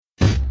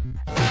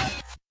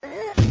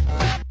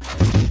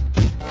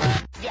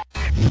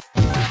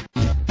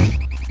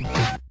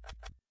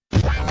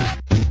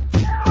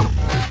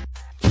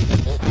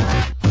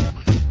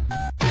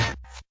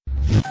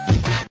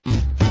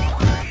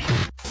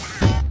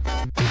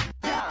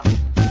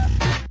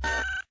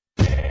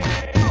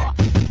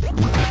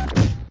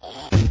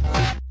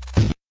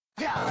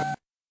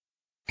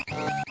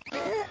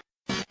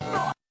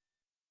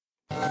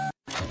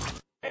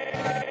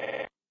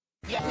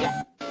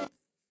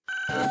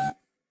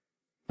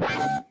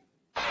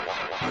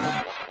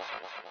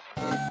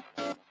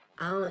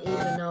I don't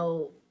even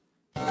know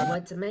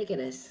what to make of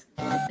this.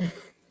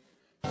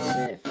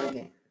 Shit, fuck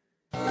it.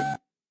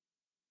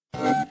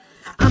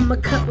 I'm a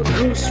cup of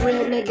goose,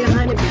 real nigga,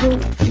 100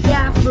 proof.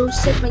 Yeah, I fruit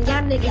sippin',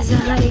 y'all niggas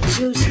 100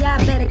 juice. Y'all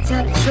better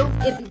tell the truth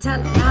if you tell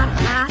a lot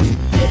of lies.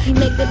 If you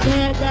make the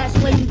bed, that's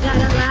where you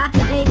gotta lie.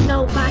 Ain't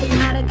nobody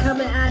hotter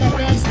coming out of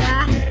Best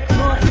Eye.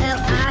 Or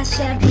L.I.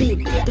 Chef B,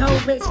 dough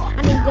rich,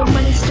 I need the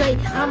money straight.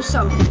 I'm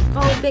so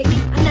phobic,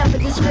 I never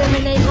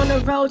discriminate on the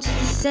road to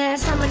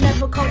success. I'ma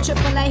never call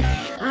AAA.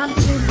 I'm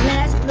too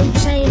blessed, blue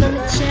chain on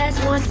the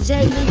chest. Once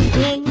Jay leave the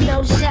game, you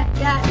know Chef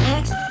got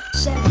X,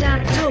 Chef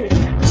got 2.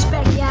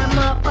 Respect y'all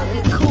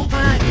motherfucking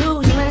coupon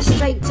dudes. Went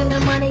straight to the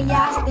money,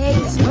 y'all stay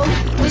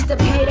smooth. Just to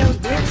pay those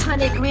dues,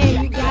 100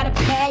 grand you gotta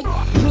pay.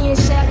 Me and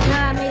Chef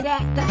Don made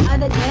that the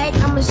other day.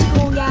 I'ma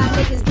school y'all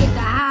niggas get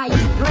the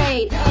highest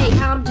grade. Hey,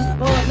 I'm just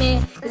bored,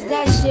 man, cause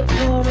that shit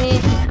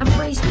boring. I'm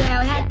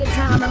freestyle, half the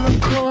time I'm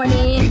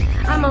recording.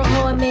 I'm a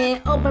whore,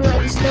 man, open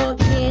like a store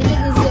can.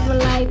 Niggas live my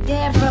life,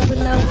 dead broke with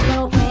no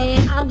flow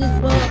pan. I'm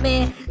just bored,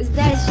 man, cause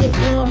that shit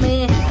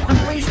boring. I'm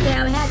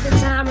freestyle, half the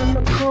time I'm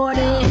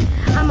recording.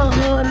 I'm a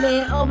whore,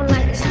 man, open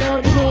like a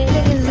store can.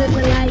 Niggas live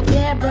my life,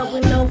 dead broke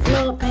with no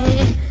floor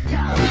pan.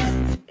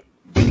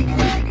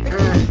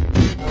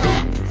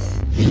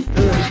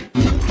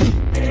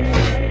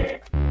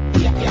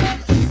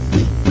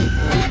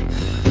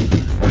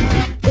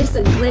 It's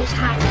a glitch,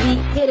 hot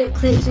beat, hit a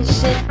clinch and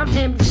shit. I'm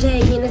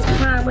MJ in his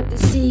prime with the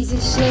C's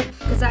and shit.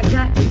 Cause I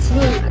got the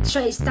team, I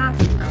trade stock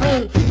and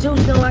clean.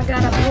 Dudes know I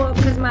got a board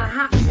cause my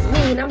hops is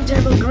mean. I'm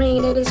Gerald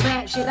Green of this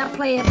rap shit, I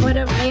play it for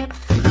the ramp.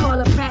 Call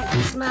a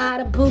practice,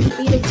 my boots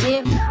be the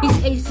gym.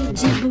 These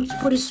ACG boots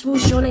put a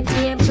swoosh on a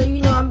tam. So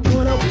you know I'm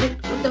going up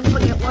with the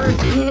fucking work,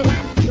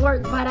 man. You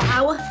work by the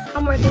hour,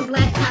 I'm working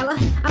black collar.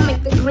 I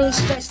make the green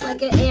stretch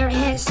like an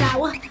airhead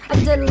sour. I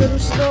did a little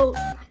school,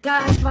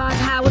 got as far as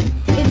Howard.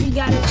 If you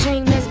got a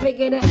dream that's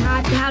bigger than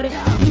I doubt it,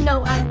 you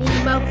know I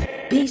need more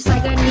beats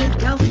like I need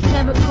dough.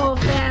 Never call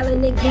foul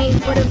in the game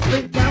for the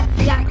freak though.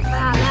 Y'all can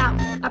file out,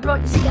 I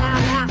brought the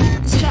style out.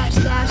 This trap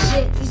style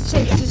shit, these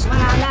chicks just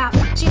wild out.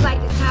 She like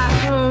the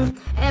typhoon,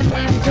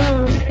 MF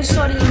Doom. The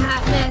shorty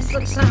hot mess,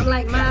 looks something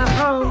like my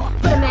room.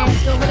 Put a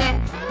mask over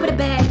that, put a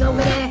bag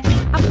over there.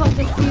 I pumped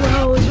a few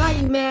hoes, why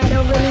you mad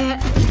over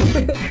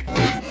that?